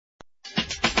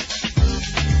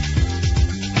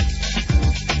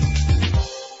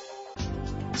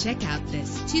Check out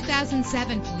this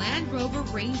 2007 Land Rover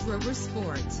Range Rover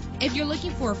Sport. If you're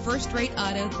looking for a first-rate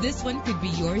auto, this one could be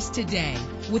yours today.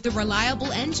 With a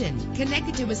reliable engine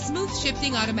connected to a smooth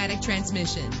shifting automatic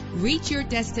transmission, reach your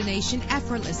destination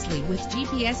effortlessly with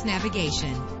GPS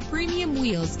navigation. Premium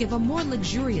wheels give a more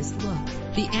luxurious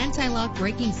look. The anti-lock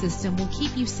braking system will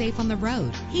keep you safe on the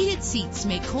road. Heated seats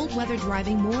make cold weather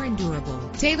driving more endurable.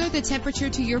 Tailor the temperature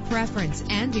to your preference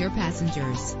and your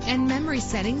passengers. And memory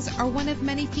settings are one of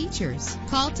many features.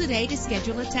 Call today to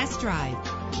schedule a test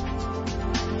drive.